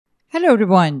Hello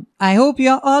everyone, I hope you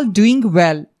are all doing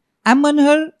well. I'm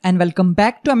Manohar and welcome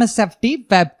back to MSFT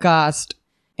WebCast.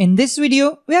 In this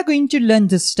video, we are going to learn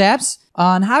the steps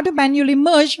on how to manually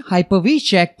merge Hyper-V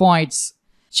checkpoints.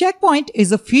 Checkpoint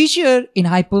is a feature in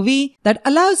Hyper-V that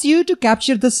allows you to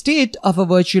capture the state of a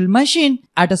virtual machine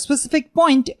at a specific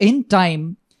point in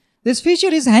time. This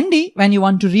feature is handy when you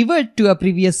want to revert to a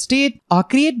previous state or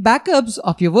create backups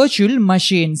of your virtual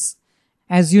machines.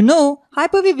 As you know,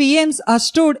 Hyper-V VMs are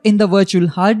stored in the virtual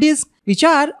hard disk, which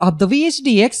are of the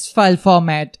VHDX file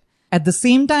format. At the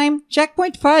same time,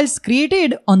 checkpoint files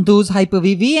created on those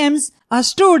Hyper-V VMs are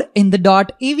stored in the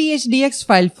 .avhdx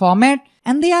file format,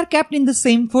 and they are kept in the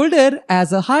same folder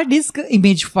as a hard disk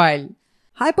image file.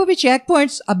 Hyper-V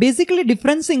checkpoints are basically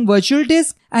differencing virtual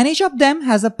disks, and each of them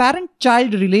has a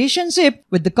parent-child relationship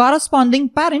with the corresponding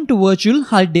parent virtual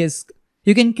hard disk.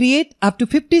 You can create up to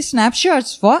 50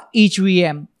 snapshots for each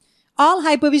VM. All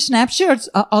Hyper-V snapshots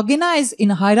are organized in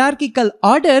hierarchical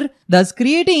order, thus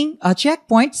creating a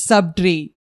checkpoint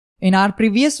subtree. In our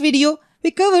previous video, we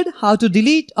covered how to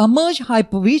delete or merge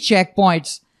Hyper-V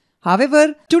checkpoints.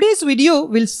 However, today's video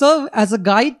will serve as a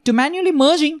guide to manually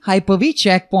merging Hyper-V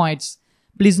checkpoints.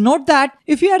 Please note that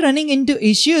if you are running into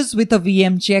issues with a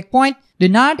VM checkpoint, do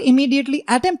not immediately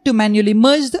attempt to manually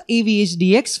merge the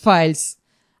avhdx files.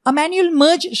 A manual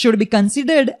merge should be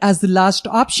considered as the last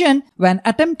option when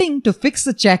attempting to fix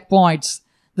the checkpoints.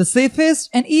 The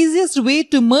safest and easiest way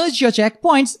to merge your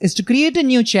checkpoints is to create a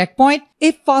new checkpoint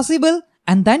if possible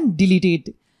and then delete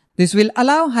it. This will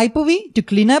allow Hyper-V to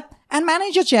clean up and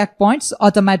manage your checkpoints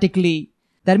automatically.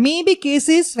 There may be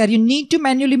cases where you need to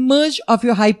manually merge of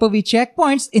your Hyper-V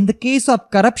checkpoints in the case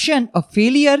of corruption or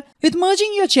failure with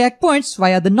merging your checkpoints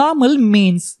via the normal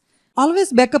means.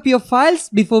 Always backup your files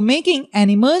before making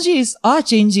any merges or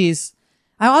changes.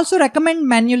 I also recommend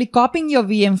manually copying your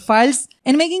VM files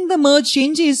and making the merge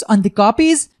changes on the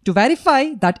copies to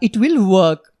verify that it will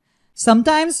work.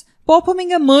 Sometimes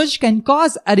performing a merge can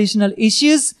cause additional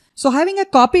issues, so having a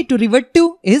copy to revert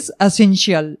to is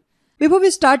essential. Before we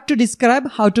start to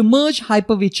describe how to merge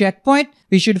Hyper-V checkpoint,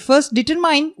 we should first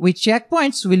determine which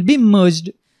checkpoints will be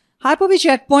merged. Hyper-V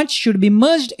checkpoints should be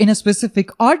merged in a specific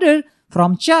order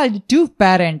from child to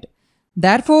parent.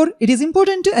 Therefore, it is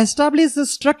important to establish the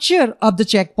structure of the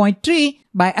checkpoint tree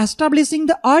by establishing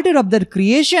the order of their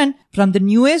creation from the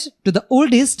newest to the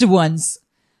oldest ones.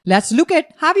 Let's look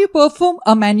at how you perform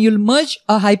a manual merge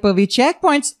of Hyper-V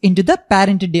checkpoints into the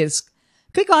parent disk.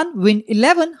 Click on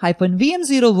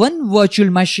Win11-VM01 virtual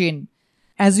machine.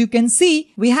 As you can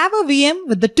see, we have a VM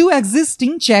with the two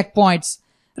existing checkpoints.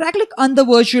 Right-click on the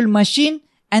virtual machine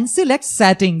and select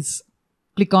Settings.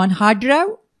 Click on Hard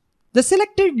Drive. The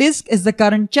selected disk is the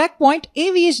current checkpoint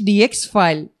avhdx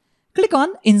file. Click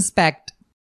on Inspect.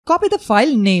 Copy the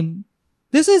file name.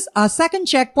 This is our second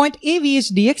checkpoint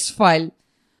avhdx file.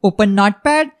 Open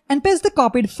Notepad and paste the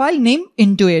copied file name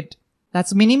into it.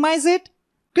 Let's minimize it.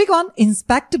 Click on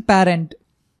Inspect Parent.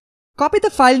 Copy the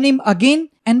file name again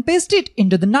and paste it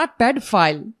into the Notepad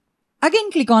file.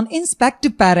 Again click on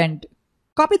Inspect Parent.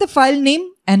 Copy the file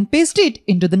name and paste it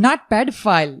into the Notepad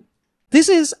file. This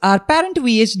is our parent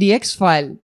VHDX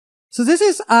file. So this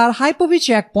is our Hyper-V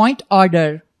checkpoint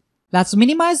order. Let's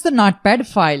minimize the Notepad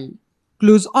file.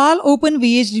 Close all open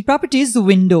VHD properties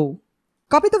window.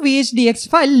 Copy the VHDX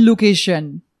file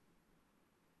location.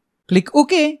 Click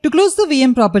OK to close the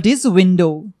VM properties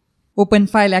window. Open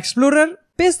File Explorer,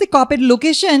 paste the copied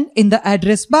location in the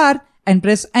address bar and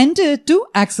press Enter to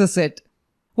access it.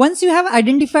 Once you have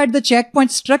identified the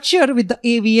checkpoint structure with the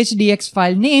avhdx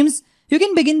file names, you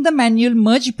can begin the manual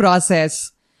merge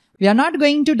process. We are not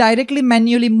going to directly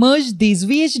manually merge these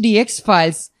VHDX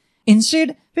files.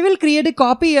 Instead, we will create a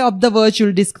copy of the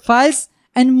virtual disk files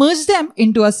and merge them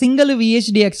into a single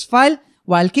VHDX file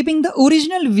while keeping the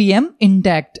original VM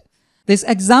intact. This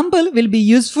example will be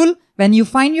useful when you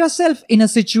find yourself in a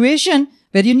situation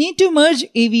where you need to merge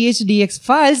avhdx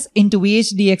files into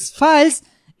VHDX files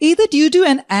either due to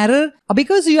an error or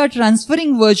because you are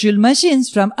transferring virtual machines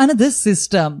from another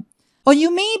system. Or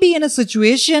you may be in a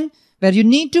situation where you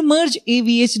need to merge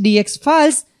avhdx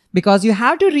files because you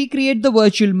have to recreate the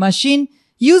virtual machine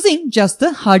using just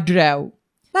the hard drive.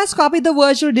 Let's copy the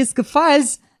virtual disk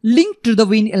files linked to the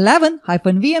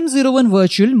Win11-VM01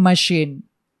 virtual machine.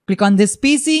 Click on this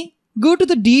PC, go to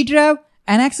the D drive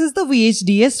and access the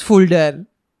VHDS folder.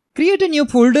 Create a new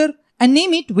folder and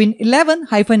name it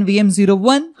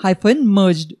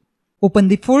Win11-VM01-merged. Open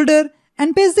the folder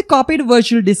and paste the copied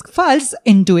virtual disk files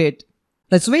into it.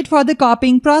 Let's wait for the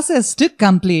copying process to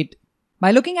complete.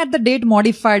 By looking at the date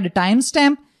modified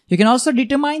timestamp, you can also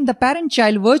determine the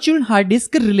parent-child virtual hard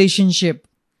disk relationship.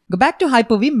 Go back to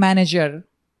Hyper-V Manager.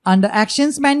 Under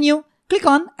Actions menu, click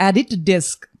on Edit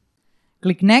Disk.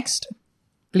 Click Next.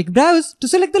 Click Browse to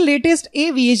select the latest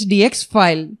AVHDX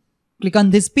file. Click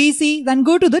on this PC, then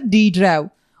go to the D drive.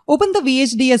 Open the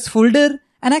VHDS folder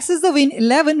and access the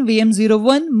Win11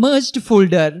 VM01 merged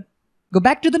folder. Go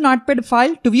back to the Notepad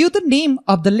file to view the name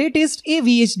of the latest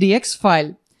AVHDX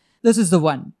file. This is the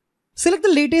one. Select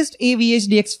the latest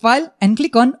AVHDX file and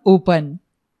click on Open.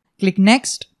 Click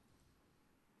Next.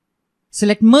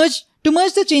 Select Merge to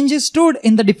merge the changes stored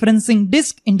in the differencing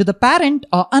disk into the parent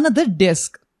or another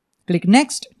disk. Click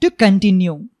Next to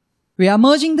continue. We are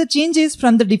merging the changes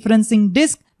from the differencing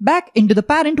disk back into the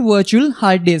parent virtual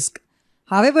hard disk.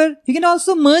 However, you can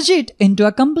also merge it into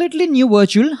a completely new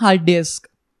virtual hard disk.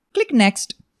 Click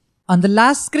Next. On the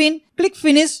last screen, click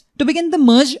Finish to begin the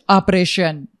merge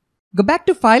operation. Go back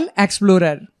to File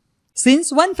Explorer.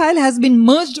 Since one file has been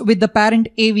merged with the parent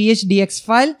AVHDX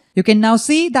file, you can now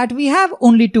see that we have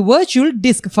only two virtual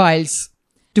disk files.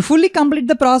 To fully complete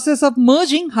the process of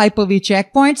merging Hyper-V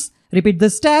checkpoints, repeat the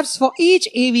steps for each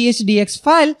AVHDX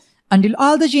file until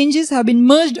all the changes have been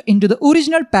merged into the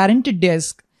original parent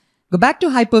disk. Go back to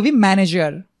Hyper-V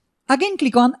Manager. Again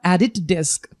click on Edit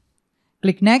Disk.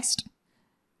 Click Next.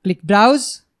 Click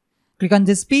Browse. Click on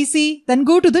this PC, then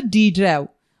go to the D drive.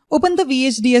 Open the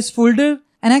VHDS folder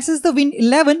and access the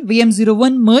Win11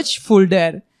 VM01 merge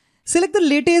folder. Select the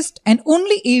latest and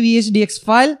only AVHDX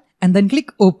file and then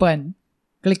click Open.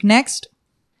 Click Next.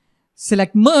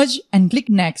 Select Merge and click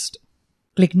Next.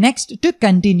 Click Next to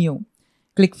continue.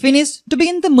 Click Finish to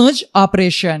begin the merge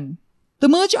operation. The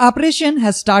merge operation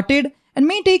has started and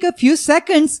may take a few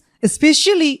seconds,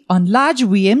 especially on large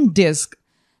VM disk.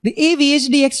 The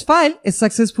AVHDX file is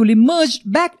successfully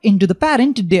merged back into the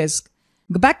parent disk.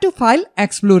 Go back to File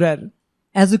Explorer.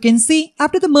 As you can see,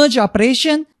 after the merge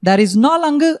operation, there is no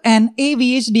longer an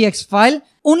AVHDX file,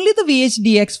 only the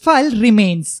VHDX file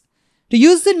remains. To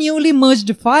use the newly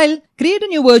merged file, create a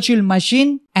new virtual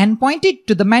machine and point it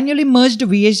to the manually merged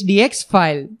VHDX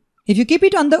file. If you keep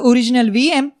it on the original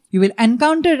VM, you will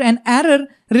encounter an error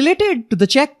related to the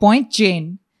checkpoint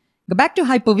chain. Go back to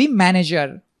Hyper-V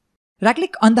Manager.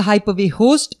 Right-click on the Hyper-V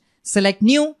host, select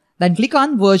New, then click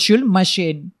on Virtual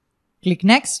Machine. Click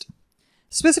Next.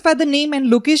 Specify the name and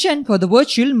location for the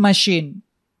virtual machine.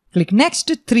 Click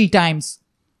Next 3 times.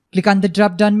 Click on the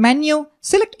drop-down menu,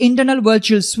 select Internal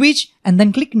Virtual Switch and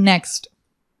then click Next.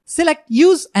 Select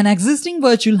Use an existing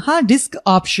virtual hard disk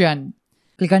option.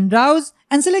 Click on Browse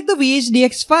and select the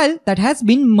VHDX file that has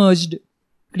been merged.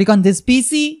 Click on this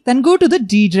PC, then go to the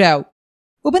D drive.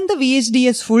 Open the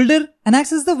VHDS folder and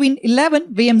access the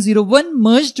Win11 VM01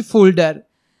 merged folder.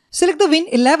 Select the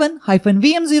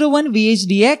Win11-VM01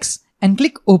 VHDX and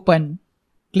click Open.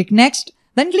 Click Next,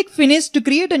 then click Finish to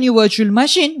create a new virtual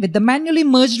machine with the manually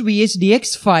merged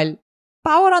VHDX file.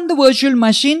 Power on the virtual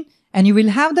machine and you will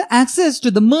have the access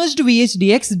to the merged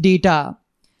VHDX data.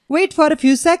 Wait for a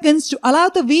few seconds to allow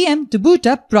the VM to boot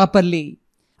up properly.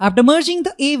 After merging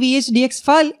the AVHDX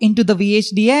file into the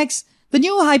VHDX, the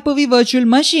new Hyper-V virtual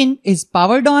machine is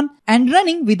powered on and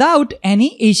running without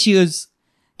any issues.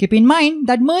 Keep in mind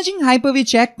that merging Hyper-V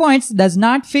checkpoints does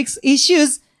not fix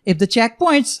issues if the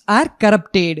checkpoints are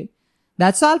corrupted.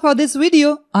 That's all for this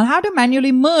video on how to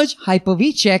manually merge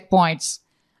Hyper-V checkpoints.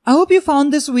 I hope you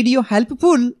found this video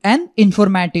helpful and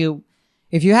informative.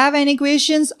 If you have any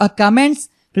questions or comments,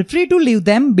 feel free to leave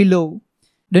them below.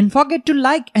 Don't forget to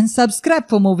like and subscribe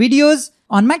for more videos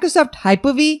on Microsoft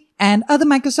Hyper-V and other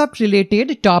Microsoft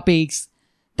related topics.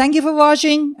 Thank you for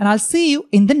watching and I'll see you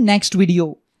in the next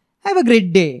video. Have a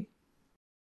great day.